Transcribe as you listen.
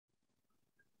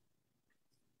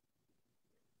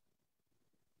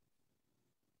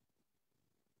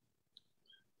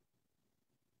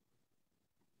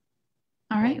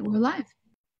All right, we're live.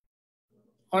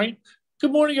 All right.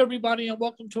 Good morning, everybody, and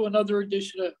welcome to another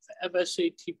edition of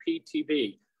MSATP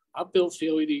TV. I'm Bill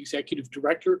Feely, the Executive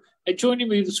Director, and joining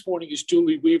me this morning is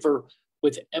Julie Weaver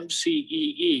with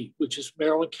MCEE, which is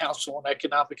Maryland Council on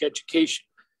Economic Education.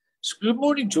 So good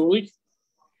morning, Julie.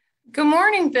 Good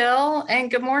morning, Bill,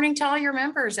 and good morning to all your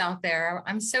members out there.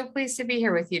 I'm so pleased to be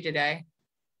here with you today.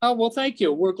 Oh, well, thank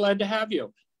you. We're glad to have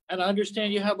you. And I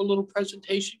understand you have a little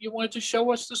presentation you wanted to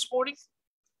show us this morning?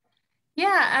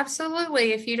 Yeah,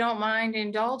 absolutely. If you don't mind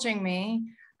indulging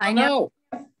me. I know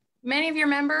many of your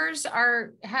members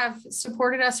have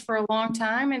supported us for a long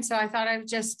time. And so I thought I would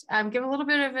just give a little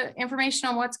bit of information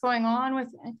on what's going on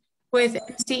with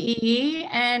MCEE,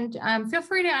 and feel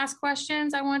free to ask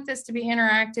questions. I want this to be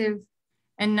interactive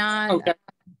and not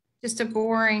just a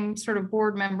boring sort of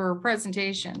board member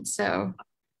presentation. So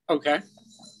okay,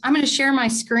 I'm going to share my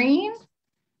screen.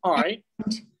 All right.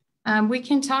 We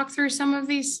can talk through some of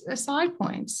these slide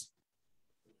points.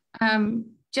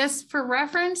 Just for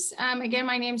reference, again,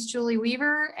 my name is Julie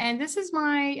Weaver, and this is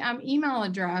my email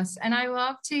address. And I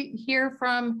love to hear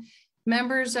from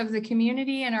members of the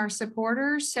community and our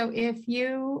supporters. So if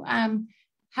you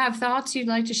have thoughts you'd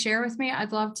like to share with me,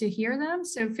 I'd love to hear them.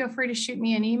 So feel free to shoot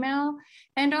me an email.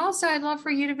 And also, I'd love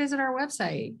for you to visit our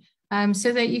website.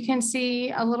 So that you can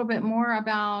see a little bit more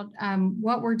about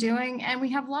what we're doing. And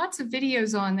we have lots of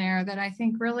videos on there that I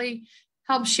think really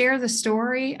help share the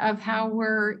story of how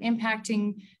we're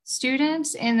impacting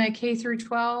students in the K through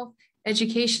 12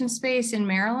 education space in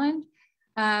Maryland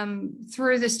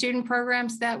through the student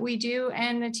programs that we do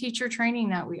and the teacher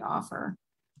training that we offer.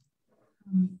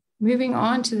 Moving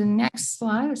on to the next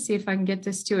slide, let's see if I can get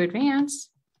this to advance.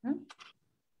 Oh,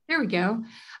 there we go.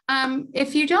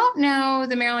 If you don't know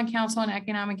the Maryland Council on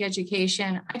Economic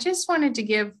Education, I just wanted to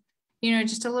give,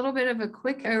 just a little bit of a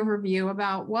quick overview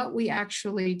about what we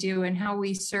actually do and how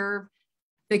we serve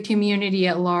the community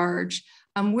at large.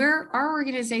 Our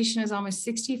organization is almost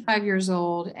 65 years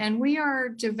old, and we are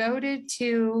devoted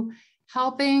to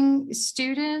helping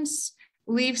students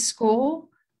leave school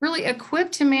really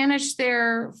equipped to manage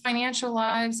their financial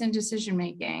lives and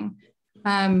decision-making.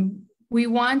 We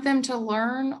want them to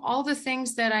learn all the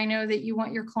things that I know that you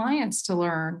want your clients to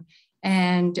learn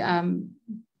and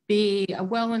be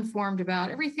well-informed about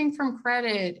everything from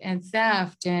credit and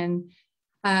theft and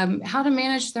how to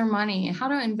manage their money, how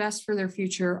to invest for their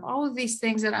future, all of these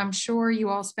things that I'm sure you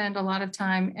all spend a lot of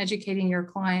time educating your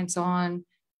clients on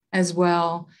as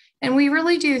well. And we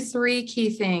really do three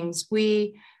key things.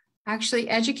 We actually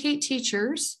educate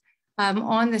teachers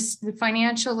on the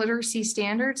financial literacy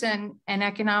standards and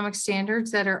economic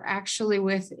standards that are actually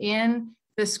within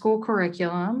the school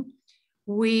curriculum.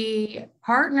 We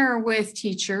partner with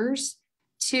teachers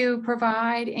to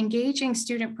provide engaging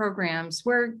student programs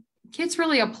where kids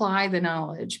really apply the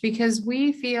knowledge, because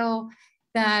we feel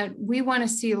that we want to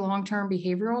see long-term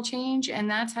behavioral change, and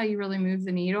that's how you really move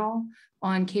the needle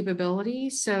on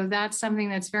capability. So that's something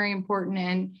that's very important,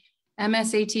 and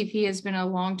MSATP has been a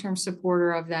long-term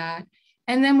supporter of that.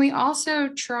 And then we also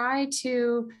try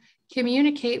to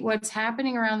communicate what's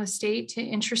happening around the state to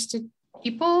interested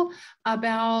people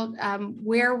about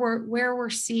where we're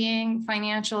seeing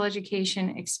financial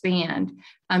education expand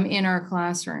in our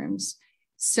classrooms.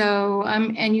 So,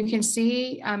 and you can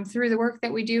see through the work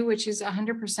that we do, which is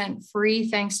 100% free,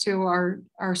 thanks to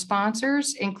our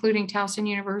sponsors, including Towson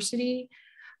University,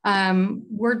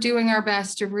 we're doing our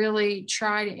best to really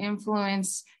try to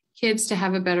influence kids to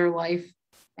have a better life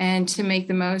and to make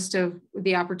the most of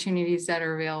the opportunities that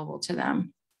are available to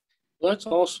them. That's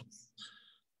awesome.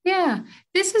 Yeah,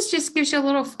 this just gives you a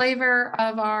little flavor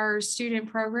of our student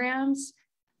programs.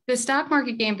 The stock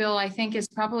market game, Bill, I think is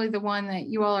probably the one that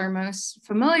you all are most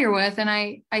familiar with. And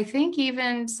I think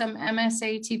even some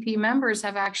MSATP members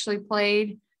have actually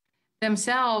played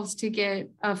themselves to get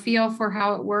a feel for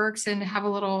how it works and have a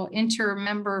little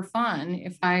inter-member fun,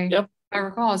 if I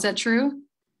recall. Is that true?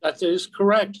 That is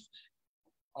correct.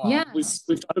 Yes.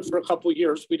 We've done it for a couple of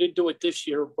years. We didn't do it this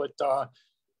year, but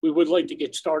we would like to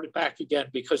get started back again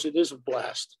because it is a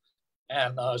blast,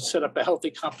 and set up a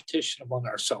healthy competition among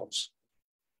ourselves.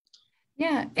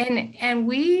 Yeah, and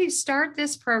we start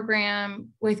this program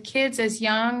with kids as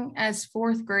young as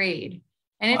 4th grade.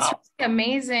 And it's really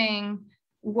amazing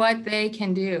what they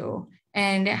can do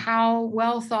and how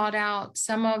well thought out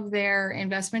some of their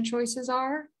investment choices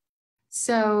are.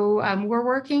 So we're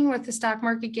working with the stock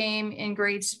market game in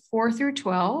grades 4 through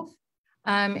 12.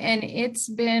 And it's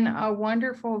been a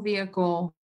wonderful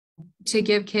vehicle to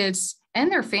give kids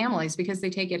and their families, because they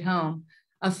take it home,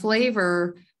 a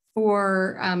flavor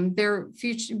for their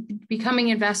future, becoming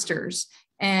investors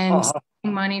and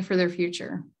saving money for their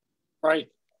future. Right.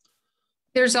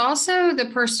 There's also the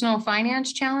personal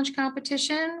finance challenge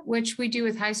competition, which we do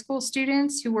with high school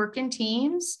students who work in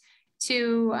teams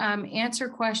to answer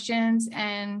questions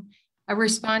and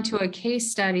respond to a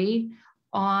case study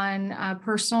on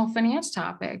personal finance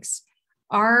topics.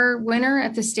 Our winner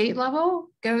at the state level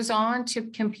goes on to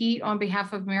compete on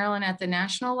behalf of Maryland at the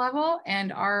national level.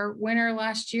 And our winner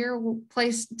last year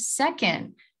placed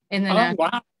second in the national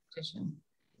competition.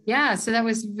 Yeah, so that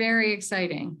was very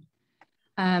exciting.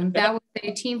 That was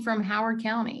a team from Howard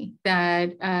County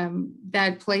that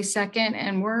that placed second,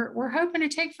 and we're hoping to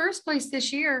take first place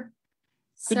this year.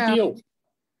 Good deal.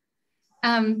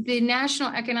 The National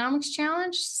Economics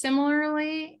Challenge,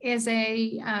 similarly, is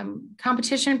a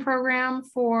competition program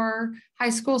for high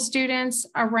school students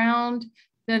around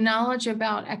the knowledge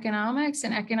about economics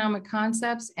and economic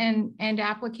concepts and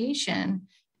application.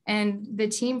 And the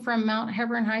team from Mount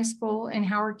Hebron High School in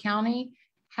Howard County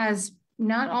has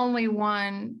not only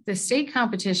won the state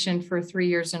competition for 3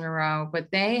 years in a row, but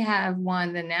they have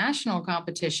won the national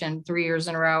competition 3 years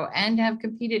in a row and have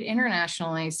competed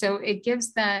internationally. So it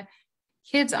gives the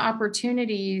kids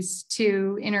opportunities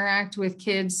to interact with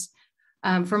kids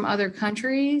from other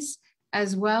countries,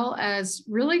 as well as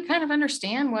really kind of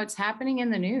understand what's happening in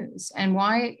the news and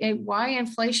why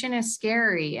inflation is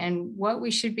scary and what we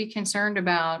should be concerned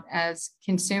about as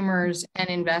consumers and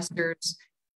investors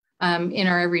in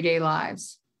our everyday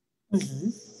lives. Mm-hmm.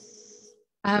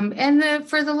 And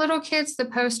for the little kids, the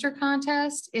poster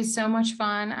contest is so much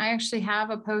fun. I actually have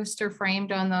a poster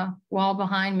framed on the wall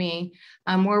behind me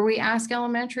where we ask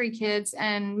elementary kids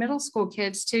and middle school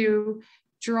kids to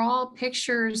draw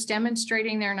pictures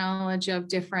demonstrating their knowledge of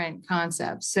different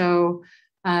concepts. So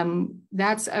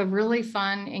that's a really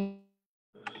fun.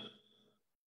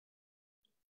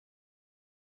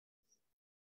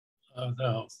 Oh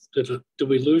no, did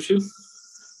we lose you?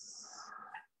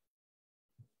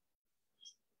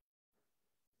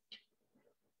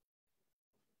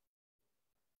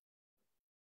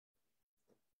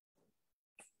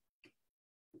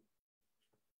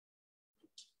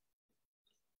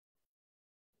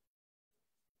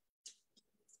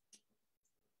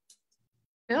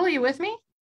 Bill, are you with me?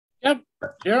 Yep,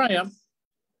 here I am.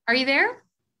 Are you there?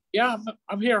 Yeah,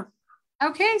 I'm here.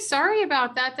 Okay, sorry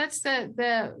about that. That's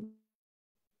the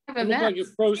It looked like it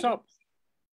froze up.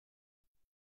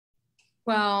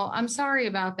 Well, I'm sorry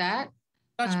about that.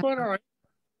 That's quite all right.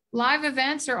 Live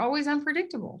events are always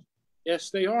unpredictable. Yes,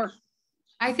 they are.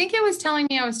 I think it was telling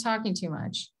me I was talking too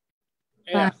much.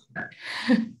 Yeah.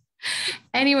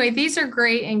 Anyway, these are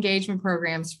great engagement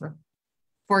programs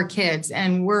for kids,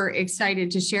 and we're excited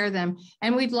to share them.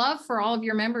 And we'd love for all of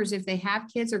your members, if they have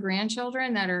kids or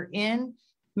grandchildren that are in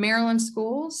Maryland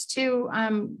schools, to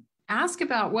ask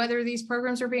about whether these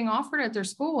programs are being offered at their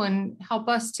school and help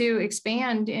us to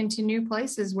expand into new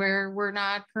places where we're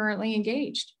not currently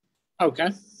engaged. Okay.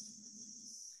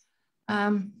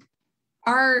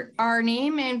 Our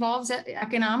name involves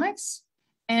economics,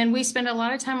 and we spend a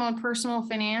lot of time on personal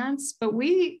finance, but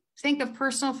we think of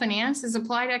personal finance as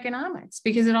applied economics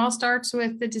because it all starts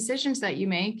with the decisions that you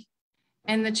make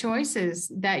and the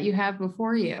choices that you have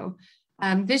before you.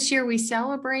 This year, we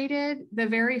celebrated the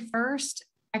very first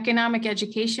Economic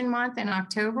Education Month in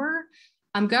October.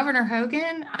 Governor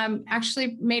Hogan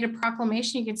actually made a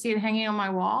proclamation, you can see it hanging on my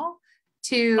wall,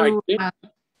 to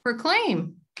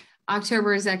proclaim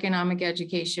October as Economic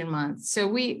Education Month. So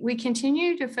we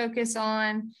continue to focus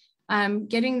on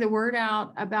getting the word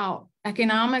out about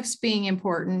economics being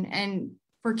important and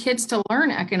for kids to learn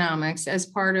economics as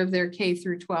part of their K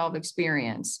through 12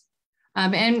 experience.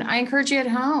 And I encourage you at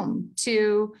home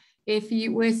to, if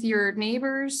you, with your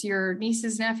neighbors, your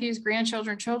nieces, nephews,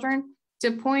 grandchildren, children,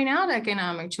 to point out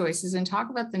economic choices and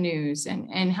talk about the news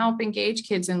and help engage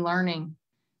kids in learning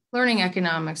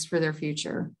economics for their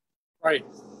future. Right.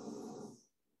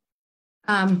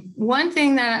 One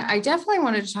thing that I definitely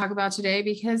wanted to talk about today,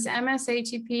 because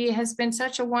MSATP has been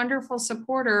such a wonderful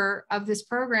supporter of this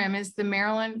program, is the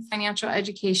Maryland Financial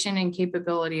Education and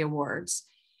Capability Awards.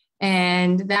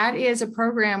 And that is a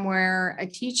program where a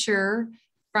teacher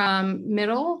from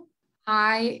middle,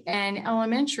 high, and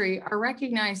elementary are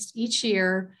recognized each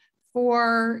year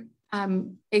for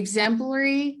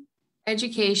exemplary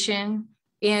education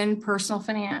in personal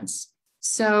finance.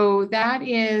 So that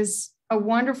is a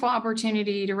wonderful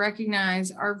opportunity to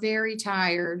recognize our very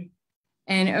tired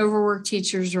and overworked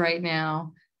teachers right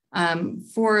now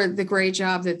for the great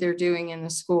job that they're doing in the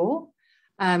school.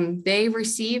 They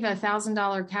receive a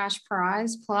 $1,000 cash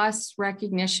prize plus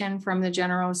recognition from the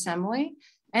General Assembly.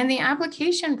 And the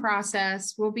application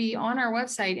process will be on our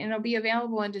website and it'll be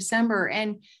available in December.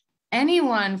 And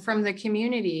anyone from the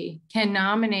community can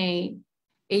nominate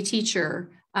a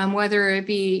teacher, whether it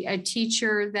be a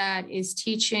teacher that is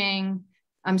teaching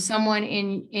someone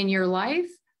in your life,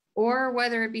 or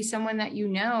whether it be someone that you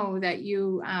know that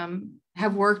you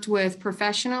have worked with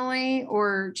professionally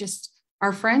or just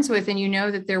are friends with, and you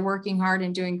know that they're working hard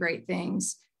and doing great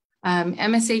things.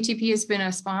 MSATP has been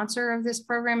a sponsor of this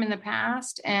program in the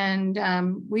past, and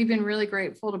we've been really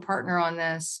grateful to partner on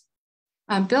this.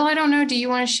 Bill, I don't know, do you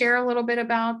want to share a little bit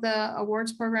about the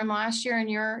awards program last year and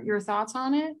your thoughts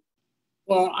on it?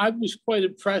 Well, I was quite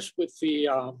impressed with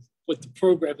the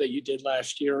program that you did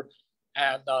last year,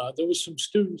 and there was some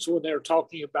students when they were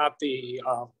talking about the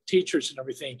teachers and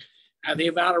everything, and the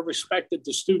amount of respect that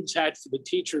the students had for the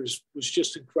teachers was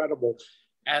just incredible.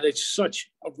 And it's such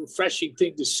a refreshing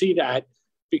thing to see that,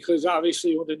 because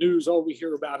obviously on the news, all we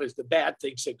hear about is the bad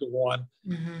things that go on.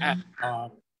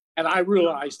 Mm-hmm. And I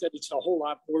realized that it's a whole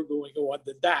lot more going on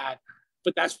than that,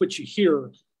 but that's what you hear.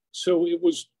 So it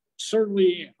was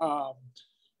certainly a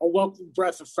welcome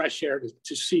breath of fresh air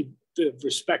to see the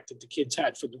respect that the kids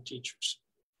had for their teachers.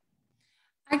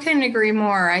 I couldn't agree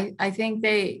more. I think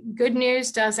good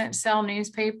news doesn't sell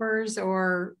newspapers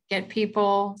or get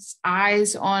people's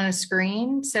eyes on a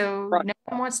screen. So right. No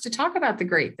one wants to talk about the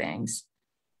great things.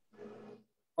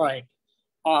 Right.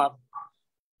 Why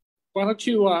don't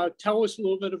you tell us a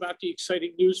little bit about the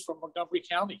exciting news from Montgomery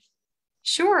County?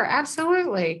 Sure,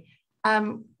 absolutely.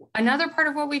 Another part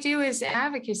of what we do is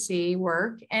advocacy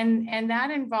work, and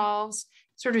that involves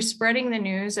sort of spreading the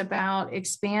news about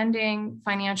expanding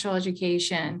financial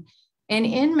education. And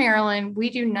in Maryland,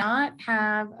 we do not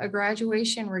have a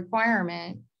graduation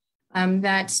requirement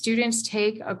that students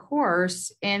take a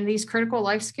course in these critical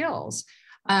life skills,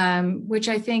 which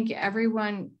I think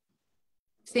everyone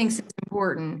thinks is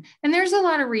important. And there's a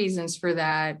lot of reasons for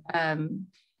that.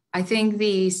 I think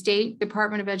the State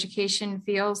Department of Education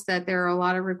feels that there are a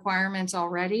lot of requirements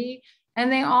already, and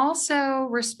they also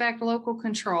respect local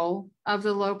control of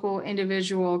the local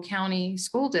individual county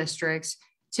school districts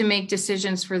to make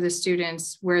decisions for the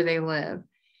students where they live.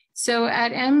 So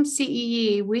at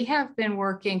MCEE, we have been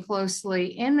working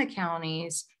closely in the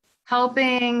counties,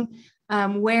 helping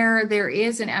where there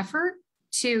is an effort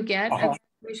to get a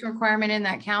graduation requirement in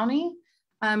that county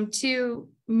to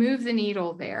move the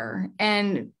needle there.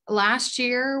 And last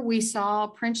year, we saw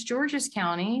Prince George's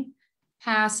County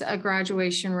pass a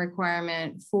graduation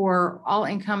requirement for all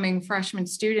incoming freshman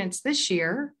students this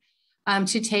year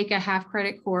to take a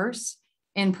half-credit course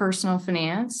in personal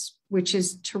finance, which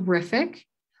is terrific.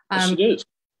 Yes, it is.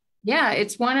 Yeah,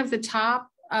 it's one of the top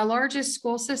largest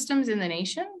school systems in the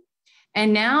nation.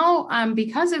 And now,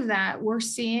 because of that, we're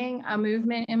seeing a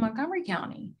movement in Montgomery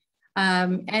County.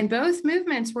 And both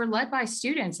movements were led by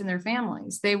students and their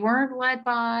families. They weren't led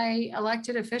by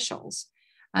elected officials.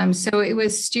 So it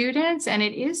was students, and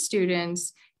it is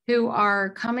students who are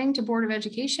coming to Board of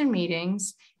Education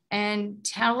meetings and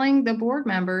telling the board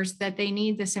members that they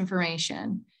need this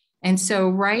information. And so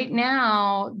right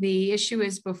now, the issue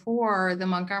is before the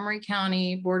Montgomery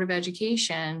County Board of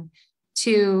Education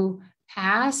to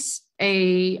pass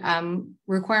a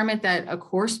requirement that a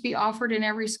course be offered in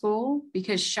every school,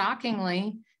 because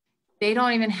shockingly, they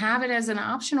don't even have it as an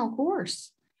optional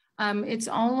course. It's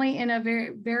only in a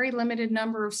very, very limited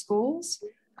number of schools.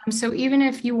 So even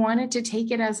if you wanted to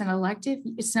take it as an elective,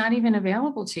 it's not even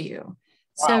available to you.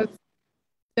 Wow. So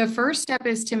the first step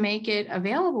is to make it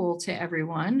available to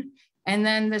everyone. And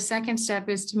then the second step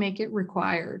is to make it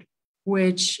required,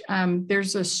 which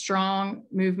there's a strong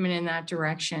movement in that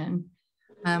direction.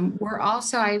 We're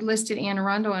also, I listed Anne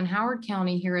Arundel and Howard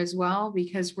County here as well,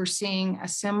 because we're seeing a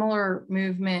similar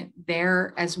movement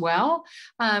there as well.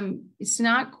 It's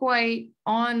not quite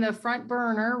on the front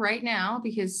burner right now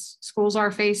because schools are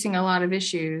facing a lot of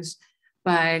issues,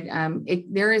 but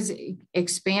there is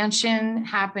expansion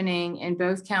happening in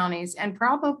both counties, and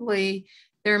probably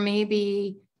there may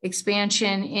be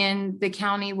expansion in the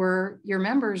county where your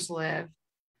members live.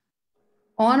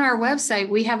 On our website,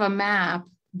 we have a map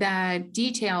that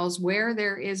details where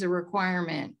there is a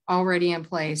requirement already in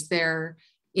place. There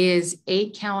is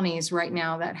 8 counties right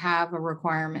now that have a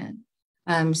requirement.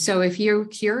 So if you're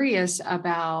curious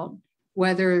about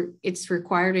whether it's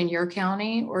required in your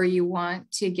county or you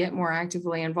want to get more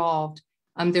actively involved,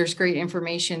 there's great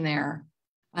information there.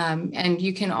 And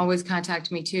you can always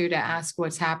contact me too to ask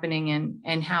what's happening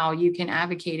and how you can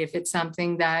advocate if it's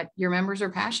something that your members are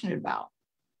passionate about.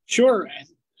 Sure.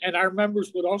 And our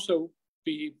members would also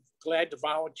be glad to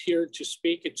volunteer to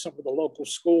speak at some of the local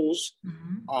schools,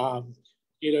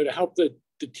 to help the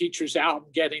teachers out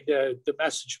and getting the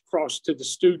message across to the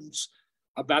students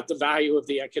about the value of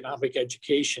the economic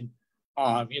education.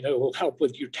 It will help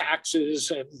with your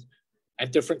taxes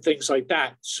and different things like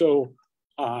that. So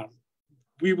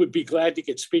we would be glad to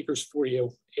get speakers for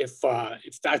you if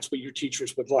that's what your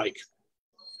teachers would like.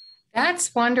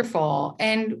 That's wonderful.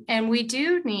 And we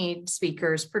do need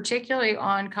speakers, particularly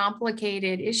on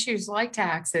complicated issues like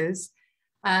taxes,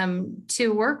 to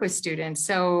work with students.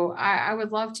 So I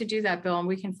would love to do that, Bill, and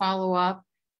we can follow up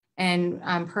and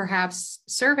perhaps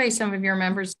survey some of your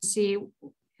members to see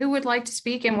who would like to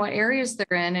speak and what areas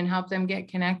they're in and help them get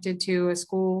connected to a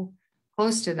school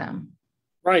close to them.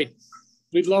 Right.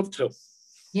 We'd love to.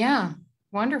 Yeah,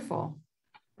 wonderful.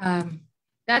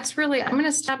 That's really, I'm going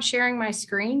to stop sharing my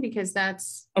screen because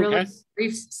that's really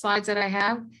brief slides that I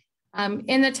have.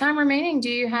 In the time remaining, do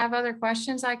you have other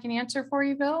questions I can answer for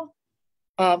you, Bill?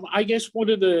 I guess one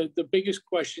of the biggest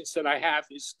questions that I have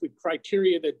is the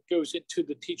criteria that goes into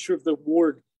the Teacher of the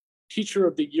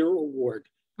Year award.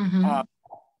 Mm-hmm.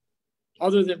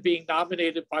 Other than being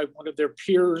nominated by one of their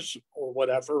peers or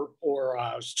whatever, or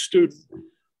a student,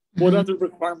 what other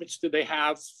requirements do they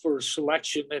have for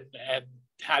selection, and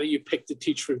how do you pick the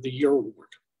Teacher of the Year award?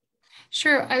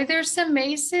 Sure. There's some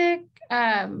basic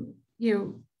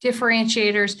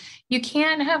differentiators. You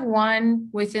can't have one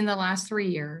within the last 3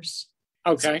 years.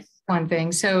 Okay. One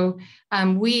thing. So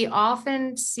we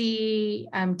often see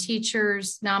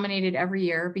teachers nominated every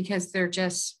year because they're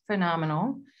just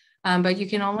phenomenal. But you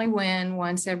can only win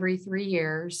once every 3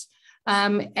 years.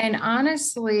 And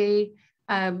honestly,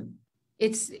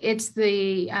 it's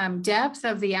the depth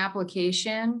of the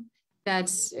application and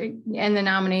the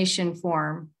nomination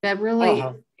form that really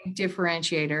is a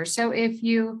differentiator. So if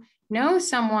you know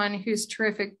someone who's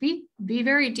terrific, be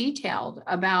very detailed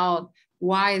about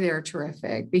why they're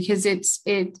terrific, because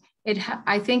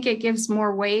I think it gives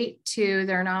more weight to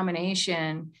their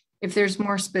nomination if there's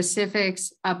more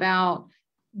specifics about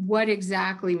what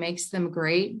exactly makes them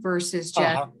great versus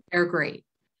just they're great.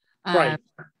 Right.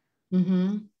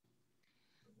 Mm-hmm.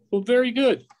 Well, very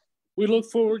good. We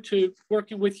look forward to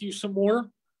working with you some more.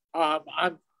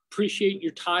 I appreciate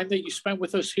your time that you spent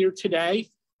with us here today.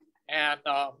 And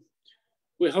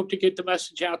we hope to get the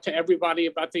message out to everybody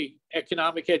about the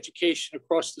economic education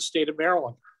across the state of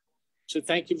Maryland. So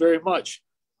thank you very much.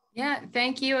 Yeah,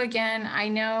 thank you again. I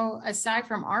know aside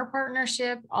from our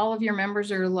partnership, all of your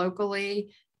members are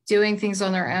locally doing things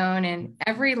on their own, and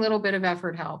every little bit of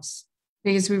effort helps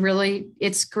because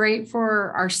it's great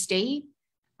for our state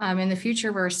and the future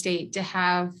of our state to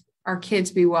have our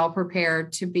kids be well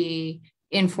prepared to be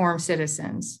informed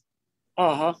citizens.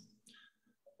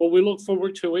 Well, we look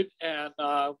forward to it, and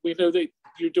we know that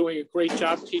you're doing a great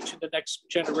job teaching the next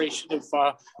generation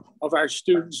of our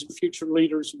students and future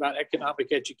leaders about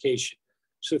economic education.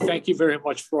 So thank you very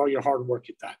much for all your hard work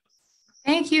at that.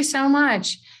 Thank you so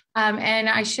much. And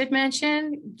I should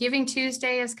mention, Giving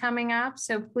Tuesday is coming up.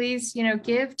 So please,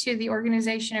 give to the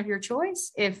organization of your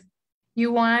choice if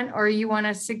you want, or you want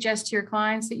to suggest to your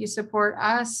clients that you support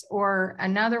us or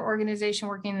another organization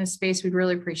working in this space. We'd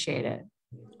really appreciate it.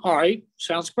 All right.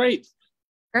 Sounds great.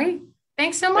 Great.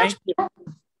 Thanks so much. Thank you.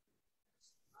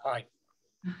 All right.